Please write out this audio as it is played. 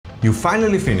You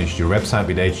finally finished your website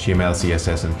with HTML,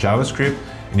 CSS and JavaScript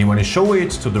and you want to show it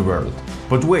to the world.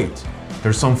 But wait,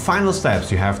 there's some final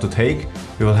steps you have to take.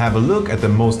 We will have a look at the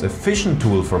most efficient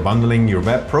tool for bundling your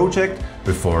web project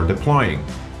before deploying.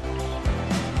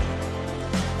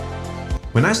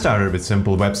 When I started with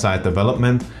simple website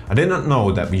development, I did not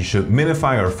know that we should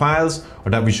minify our files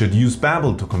or that we should use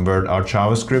Babel to convert our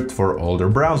JavaScript for older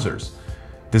browsers.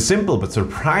 The simple but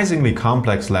surprisingly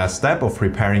complex last step of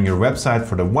preparing your website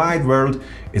for the wide world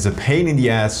is a pain in the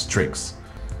ass tricks.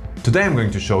 Today I'm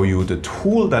going to show you the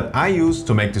tool that I use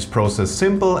to make this process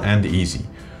simple and easy.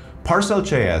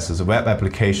 Parcel.js is a web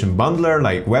application bundler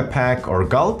like Webpack or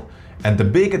Gulp, and the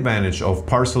big advantage of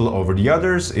Parcel over the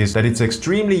others is that it's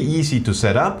extremely easy to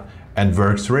set up and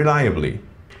works reliably.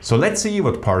 So let's see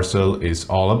what Parcel is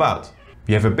all about.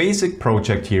 We have a basic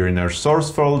project here in our source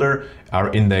folder,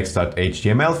 our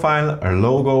index.html file, our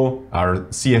logo, our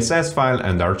CSS file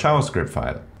and our JavaScript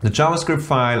file. The JavaScript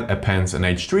file appends an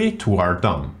h3 to our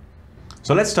DOM.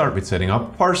 So let's start with setting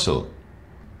up Parcel.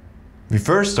 We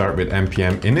first start with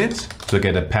npm init to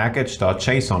get a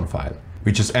package.json file.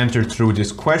 We just entered through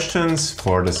these questions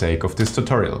for the sake of this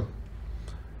tutorial.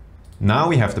 Now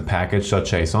we have the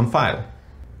package.json file.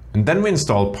 And then we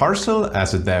install Parcel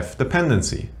as a dev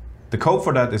dependency. The code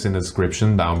for that is in the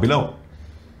description down below.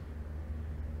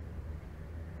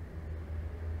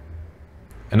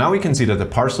 And now we can see that the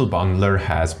Parcel bundler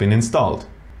has been installed.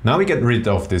 Now we get rid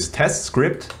of this test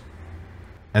script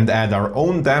and add our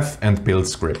own dev and build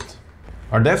script.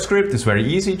 Our dev script is very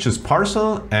easy, just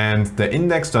Parcel and the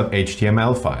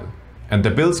index.html file. And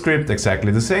the build script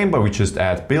exactly the same, but we just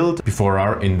add build before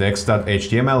our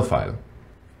index.html file.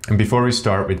 And before we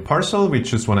start with Parcel, we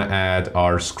just want to add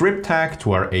our script tag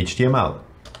to our HTML.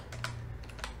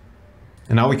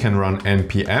 And now we can run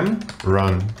npm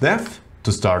run dev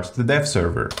to start the dev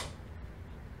server.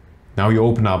 Now we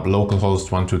open up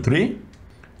localhost 123.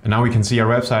 And now we can see our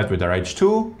website with our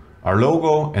h2, our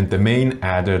logo and the main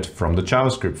added from the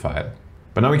JavaScript file.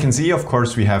 But now we can see, of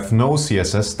course, we have no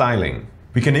CSS styling.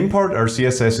 We can import our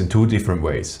CSS in two different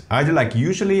ways, either like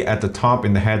usually at the top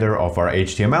in the header of our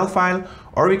HTML file,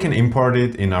 or we can import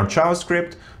it in our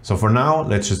JavaScript. So for now,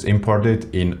 let's just import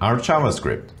it in our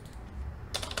JavaScript.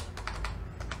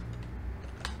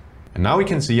 And now we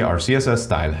can see our CSS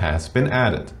style has been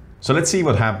added. So let's see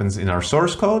what happens in our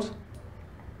source code.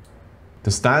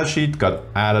 The style sheet got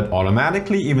added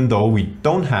automatically, even though we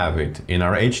don't have it in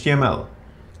our HTML.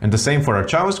 And the same for our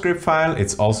JavaScript file,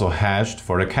 it's also hashed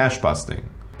for the cache busting.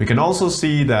 We can also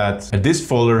see that a dist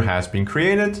folder has been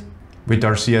created with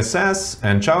our CSS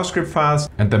and JavaScript files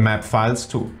and the map files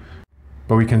too.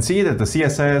 But we can see that the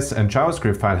CSS and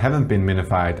JavaScript file haven't been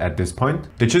minified at this point.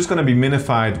 They're just going to be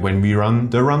minified when we run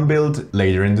the run build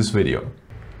later in this video.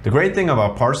 The great thing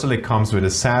about Parcel, it comes with a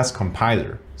Sass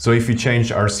compiler. So if we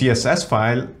change our CSS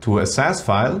file to a Sass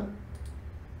file,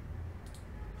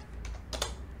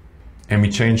 and we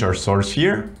change our source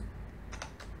here,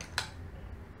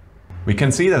 we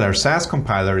can see that our Sass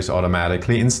compiler is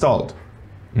automatically installed.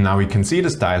 Now we can see the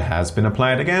style has been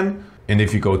applied again, and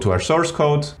if you go to our source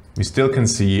code, we still can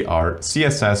see our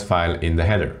CSS file in the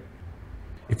header.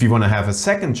 If you want to have a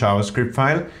second JavaScript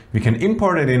file, we can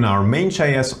import it in our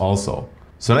main.js also.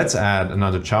 So let's add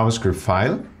another JavaScript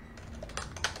file.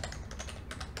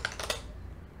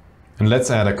 And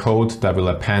let's add a code that will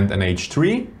append an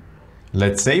h3.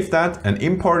 Let's save that and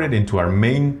import it into our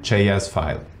main.js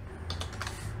file.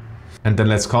 And then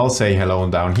let's call say hello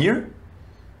down here.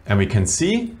 And we can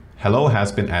see hello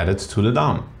has been added to the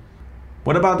DOM.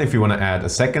 What about if you want to add a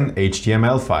second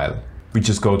HTML file? We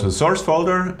just go to the source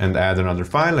folder and add another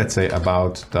file, let's say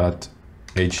about.html.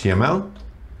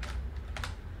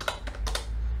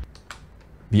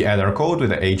 We add our code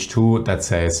with a h2 that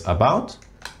says about.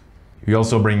 We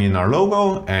also bring in our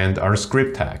logo and our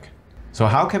script tag. So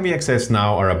how can we access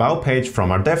now our about page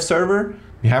from our dev server?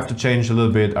 We have to change a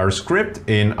little bit our script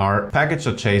in our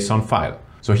package.json file.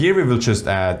 So here we will just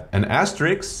add an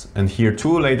asterisk and here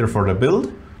too later for the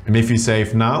build. And if we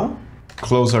save now,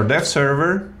 close our dev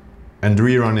server and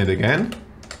rerun it again.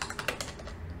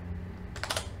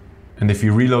 And if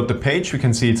you reload the page, we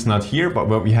can see it's not here, but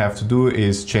what we have to do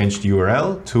is change the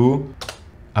URL to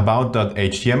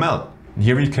about.html.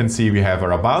 Here we can see we have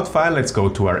our about file. Let's go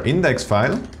to our index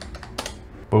file.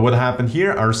 But what happened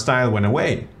here, our style went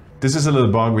away. This is a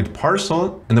little bug with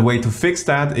Parcel, and the way to fix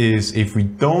that is if we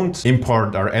don't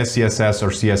import our SCSS or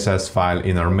CSS file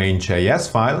in our main.js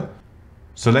file.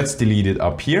 So let's delete it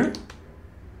up here.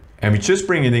 And we just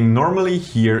bring it in normally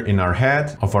here in our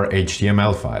head of our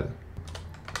HTML file.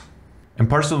 And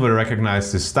Parcel will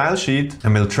recognize this style sheet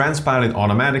and will transpile it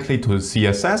automatically to the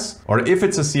CSS, or if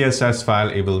it's a CSS file,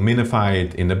 it will minify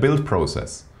it in the build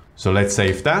process. So let's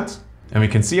save that. And we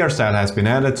can see our style has been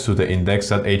added to the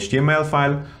index.html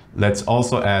file. Let's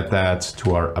also add that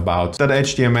to our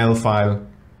about.html file.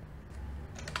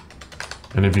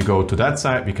 And if you go to that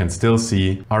site, we can still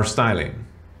see our styling.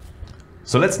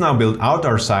 So let's now build out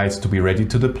our sites to be ready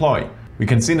to deploy. We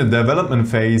can see in the development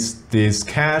phase, this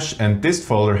cache and dist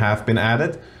folder have been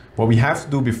added. What we have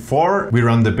to do before we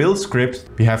run the build script,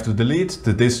 we have to delete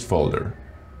the dist folder.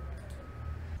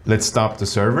 Let's stop the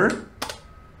server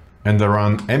and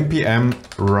run npm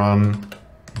run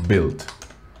build.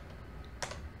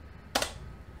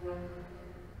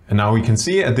 And now we can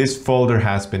see a dist folder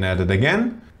has been added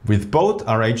again, with both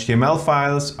our HTML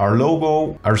files, our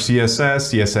logo, our CSS,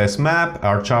 CSS map,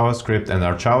 our JavaScript and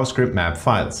our JavaScript map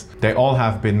files. They all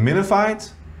have been minified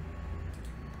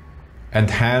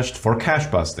and hashed for cache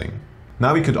busting.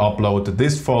 Now we could upload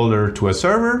this folder to a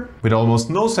server with almost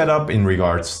no setup in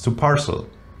regards to Parcel.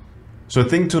 So a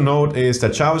thing to note is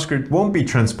that JavaScript won't be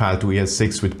transpiled to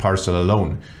ES6 with Parcel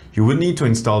alone. You would need to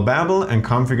install Babel and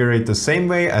configure it the same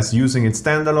way as using it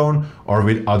standalone or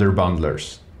with other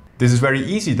bundlers. This is very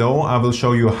easy though. I will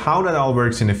show you how that all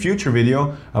works in a future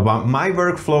video about my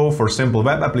workflow for simple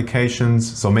web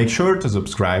applications, so make sure to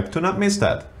subscribe to not miss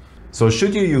that. So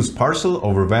should you use Parcel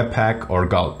over Webpack or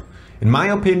Gulp? In my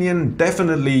opinion,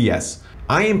 definitely yes.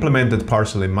 I implemented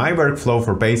Parcel in my workflow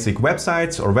for basic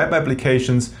websites or web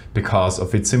applications because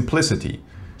of its simplicity.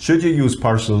 Should you use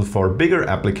Parcel for bigger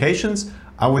applications?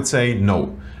 I would say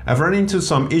no. I've run into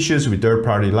some issues with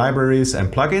third-party libraries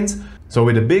and plugins, so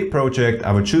with a big project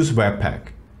I would choose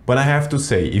Webpack. But I have to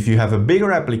say, if you have a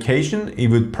bigger application, it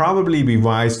would probably be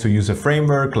wise to use a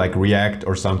framework like React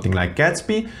or something like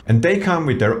Gatsby, and they come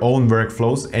with their own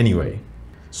workflows anyway.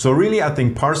 So really I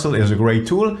think Parcel is a great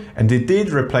tool, and it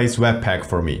did replace Webpack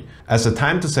for me, as the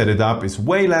time to set it up is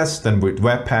way less than with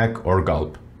Webpack or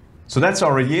Gulp. So that's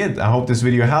already it. I hope this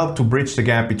video helped to bridge the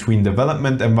gap between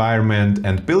development environment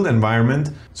and build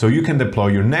environment, so you can deploy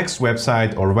your next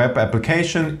website or web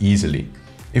application easily.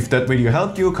 If that video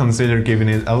helped you, consider giving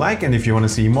it a like, and if you want to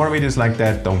see more videos like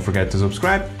that, don't forget to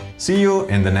subscribe. See you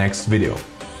in the next video.